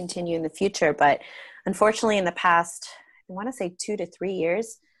hope to continue in the future. But unfortunately, in the past, I want to say 2 to 3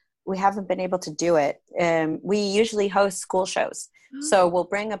 years, we haven't been able to do it. We usually host school shows. So we'll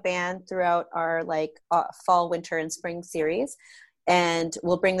bring a band throughout our fall, winter, and spring series. And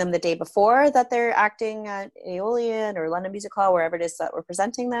we'll bring them the day before that they're acting at Aeolian or London Music Hall, wherever it is that we're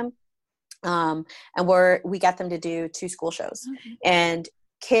presenting them. And we get them to do 2 school shows. And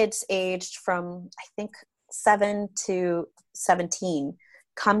kids aged from, I think, 7 to 17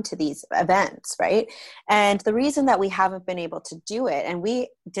 come to these events, right? And the reason that we haven't been able to do it, and we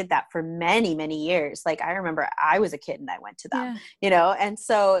did that for many, many years. Like, I remember I was a kid and I went to them, you know, and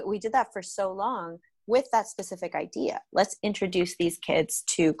so we did that for so long with that specific idea. Let's introduce these kids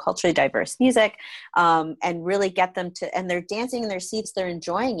to culturally diverse music, and really get them to, and they're dancing in their seats, they're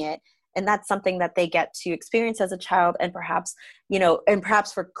enjoying it. And that's something that they get to experience as a child, and perhaps, you know, and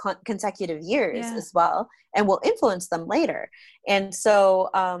perhaps for consecutive years as well, and will influence them later. And so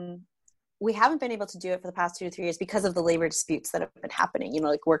we haven't been able to do it for the past 2 to 3 years because of the labor disputes that have been happening, you know,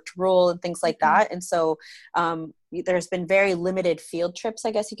 like work to rule and things like that. And so there's been very limited field trips,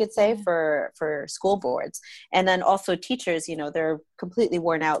 I guess you could say, for school boards. And then also teachers, you know, they're completely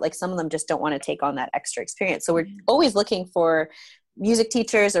worn out. Like, some of them just don't want to take on that extra experience. So we're always looking for music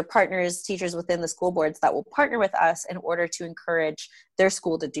teachers or partners, teachers within the school boards that will partner with us in order to encourage their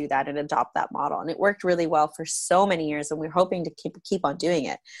school to do that and adopt that model. And it worked really well for so many years, and we're hoping to keep on doing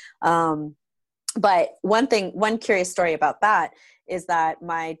it. But one curious story about that is that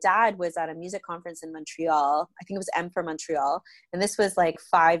my dad was at a music conference in Montreal. I think it was M for Montreal. And this was like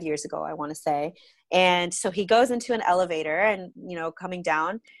 5 years ago, I want to say. And so he goes into an elevator and, coming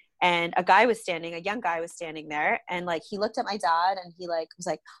down, and a young guy was standing there. And like, he looked at my dad and he like was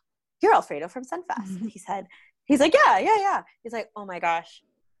like, "You're Alfredo from Sunfest." He's like, yeah. He's like, "Oh my gosh.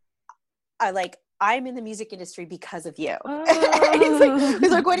 I'm in the music industry because of you." Oh.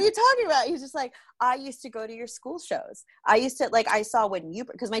 he's like, "What are you talking about?" He's just like, "I used to go to your school shows. I saw when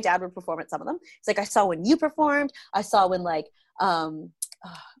because my dad would perform at some of them. It's like, I saw when you performed. I saw when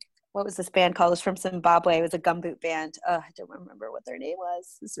what was this band called? It was from Zimbabwe. It was a gumboot band. I don't remember what their name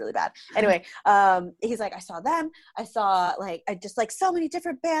was. It's really bad. Anyway, he's like, I saw them. I saw I just so many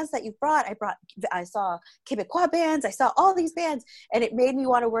different bands that you brought. I saw Quebecois bands. I saw all these bands, and it made me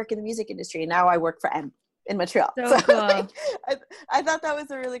want to work in the music industry. And now I work for M in Montreal." So cool. I thought that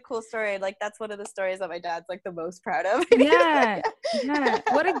was a really cool story. That's one of the stories that my dad's the most proud of. Yeah.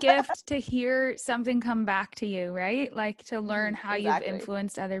 What a gift to hear something come back to you, right? To learn how Exactly. you've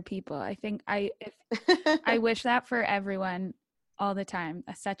influenced other people. I think I wish that for everyone all the time.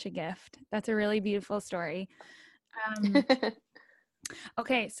 That's such a gift. That's a really beautiful story.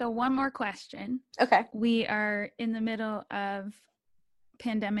 Okay, so one more question. Okay. We are in the middle of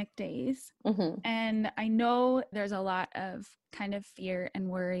pandemic days. And I know there's a lot of kind of fear and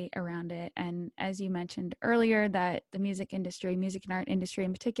worry around it. And as you mentioned earlier, that the music and art industry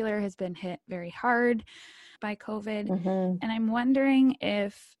in particular, has been hit very hard by COVID. And I'm wondering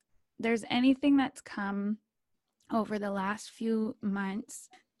if there's anything that's come over the last few months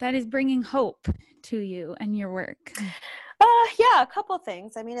that is bringing hope to you and your work. Yeah, a couple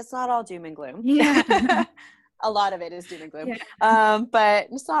things. I mean, it's not all doom and gloom. Yeah. A lot of it is doom and gloom. Yeah. But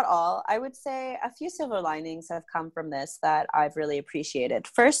it's not all. I would say a few silver linings have come from this that I've really appreciated.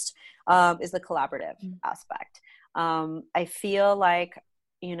 First is the collaborative aspect. I feel like,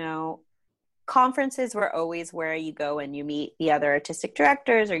 conferences were always where you go and you meet the other artistic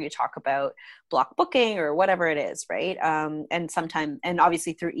directors, or you talk about block booking or whatever it is, right? And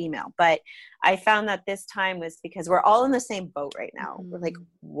obviously through email. But I found that this time was because we're all in the same boat right now. We're like,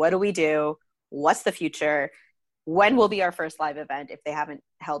 what do we do? What's the future? When will be our first live event if they haven't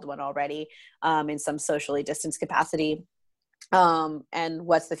held one already, in some socially distanced capacity? And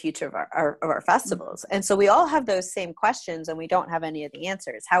what's the future of our festivals? And so we all have those same questions, and we don't have any of the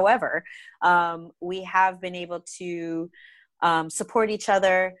answers. However, we have been able to support each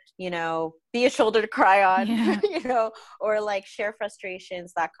other, be a shoulder to cry on, or share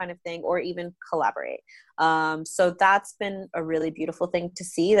frustrations, that kind of thing, or even collaborate. So that's been a really beautiful thing to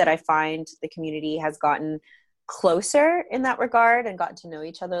see, that I find the community has gotten closer in that regard and gotten to know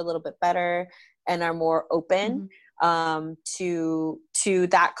each other a little bit better and are more open to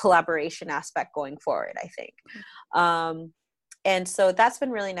that collaboration aspect going forward, I think. And so that's been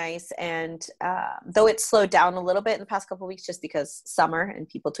really nice. And though it slowed down a little bit in the past couple of weeks, just because summer and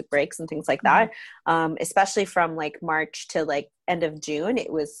people took breaks and things like that, especially from March to end of June,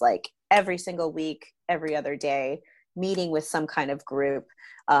 it was every single week, every other day, meeting with some kind of group,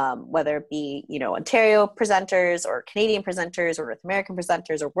 whether it be, Ontario presenters or Canadian presenters or North American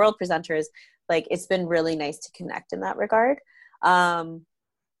presenters or world presenters. It's been really nice to connect in that regard. And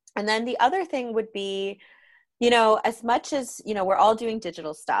then the other thing would be, as much as, we're all doing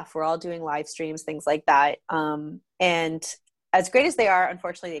digital stuff, we're all doing live streams, things like that. And as great as they are,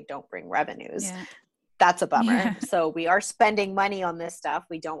 unfortunately, they don't bring revenues. Yeah. That's a bummer. Yeah. So we are spending money on this stuff.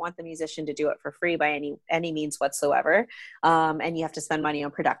 We don't want the musician to do it for free by any means whatsoever. And you have to spend money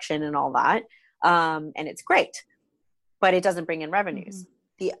on production and all that. And it's great, but it doesn't bring in revenues.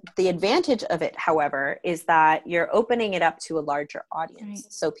 The advantage of it, however, is that you're opening it up to a larger audience.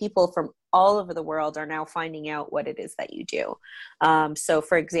 Right. So people from all over the world are now finding out what it is that you do. So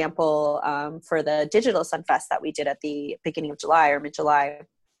for example, for the Digital Sunfest that we did at the beginning of July or mid-July,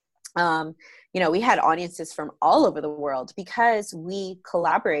 we had audiences from all over the world because we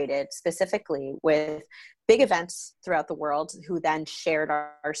collaborated specifically with big events throughout the world who then shared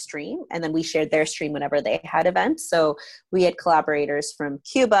our stream, and then we shared their stream whenever they had events. So we had collaborators from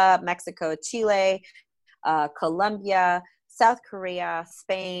Cuba, Mexico, Chile, Colombia, South Korea,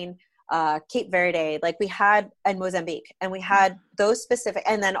 Spain, Cape Verde, we had, and Mozambique, and we had those specific,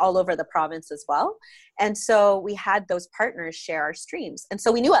 and then all over the province as well. And so we had those partners share our streams. And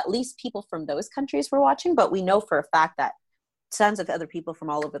so we knew at least people from those countries were watching, but we know for a fact that tons of other people from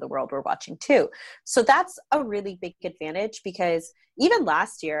all over the world were watching too. So that's a really big advantage, because even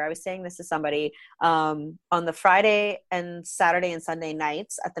last year, I was saying this to somebody, on the Friday and Saturday and Sunday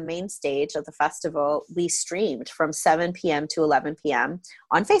nights at the main stage of the festival, we streamed from 7 p.m. to 11 p.m.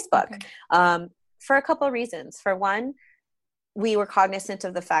 on Facebook. Okay. for a couple of reasons. For one, we were cognizant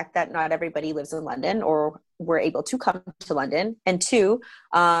of the fact that not everybody lives in London or were able to come to London. And two,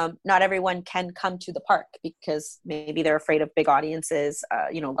 not everyone can come to the park because maybe they're afraid of big audiences,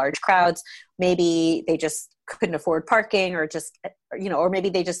 large crowds. Maybe they just couldn't afford parking or just, or maybe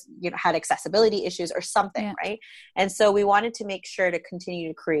they just, had accessibility issues or something, right? And so we wanted to make sure to continue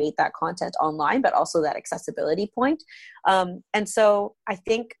to create that content online, but also that accessibility point. And so I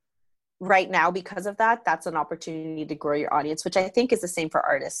think right now, because of that, that's an opportunity to grow your audience, which I think is the same for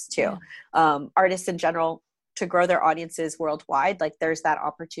artists too. Artists in general, to grow their audiences worldwide, like there's that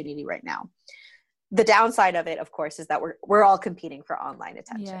opportunity right now. The downside of it, of course, is that we're all competing for online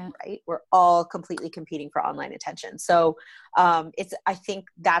attention, right? We're all completely competing for online attention. So I think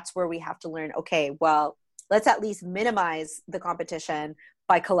that's where we have to learn, okay, well, let's at least minimize the competition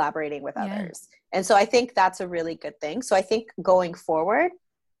by collaborating with others. And so I think that's a really good thing. So I think going forward,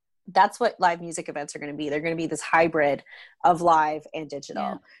 that's what live music events are going to be. They're going to be this hybrid of live and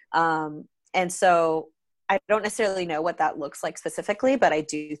digital. And so I don't necessarily know what that looks like specifically, but I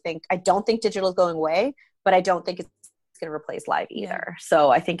don't think digital is going away, but I don't think it's going to replace live either. So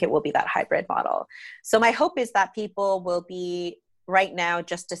I think it will be that hybrid model. So my hope is that people will be right now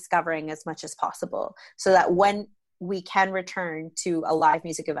just discovering as much as possible so that when we can return to a live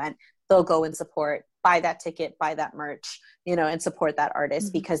music event, they'll go and support, buy that ticket, buy that merch, and support that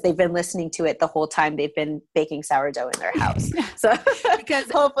artist because they've been listening to it the whole time they've been baking sourdough in their house. So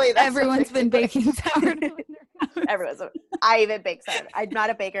because hopefully everyone's been baking sourdough in their house. I even bake sourdough. I'm not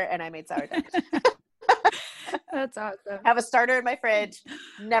a baker and I made sourdough. That's awesome. I have a starter in my fridge.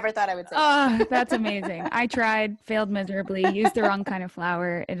 Never thought I would say that. That's amazing. I tried, failed miserably, used the wrong kind of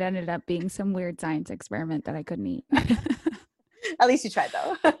flour. It ended up being some weird science experiment that I couldn't eat. At least you tried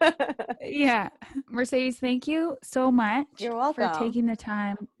though. Yeah. Mercedes, thank you so much. You're welcome. For taking the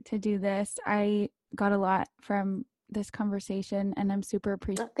time to do this. I got a lot from this conversation and I'm super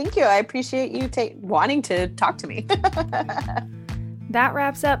appreciative. Thank you. I appreciate you wanting to talk to me. That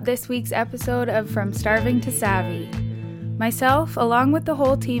wraps up this week's episode of From Starving to Savvy. Myself, along with the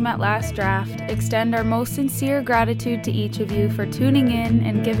whole team at Last Draft, extend our most sincere gratitude to each of you for tuning in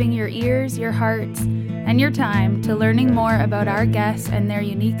and giving your ears, your hearts, and your time to learning more about our guests and their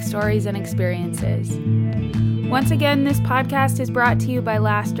unique stories and experiences. Once again, this podcast is brought to you by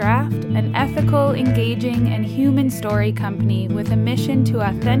Last Draft, an ethical, engaging, and human story company with a mission to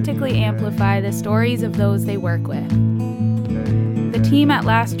authentically amplify the stories of those they work with. The team at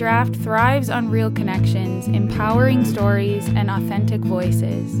Last Draft thrives on real connections, empowering stories, and authentic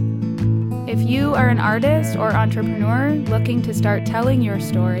voices. If you are an artist or entrepreneur looking to start telling your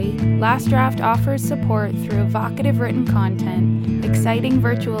story, Last Draft offers support through evocative written content, exciting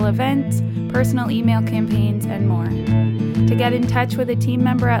virtual events, personal email campaigns, and more. To get in touch with a team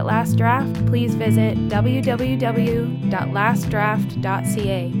member at Last Draft, please visit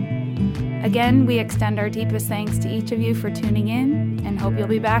www.lastdraft.ca. Again, we extend our deepest thanks to each of you for tuning in and hope you'll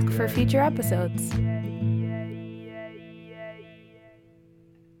be back for future episodes.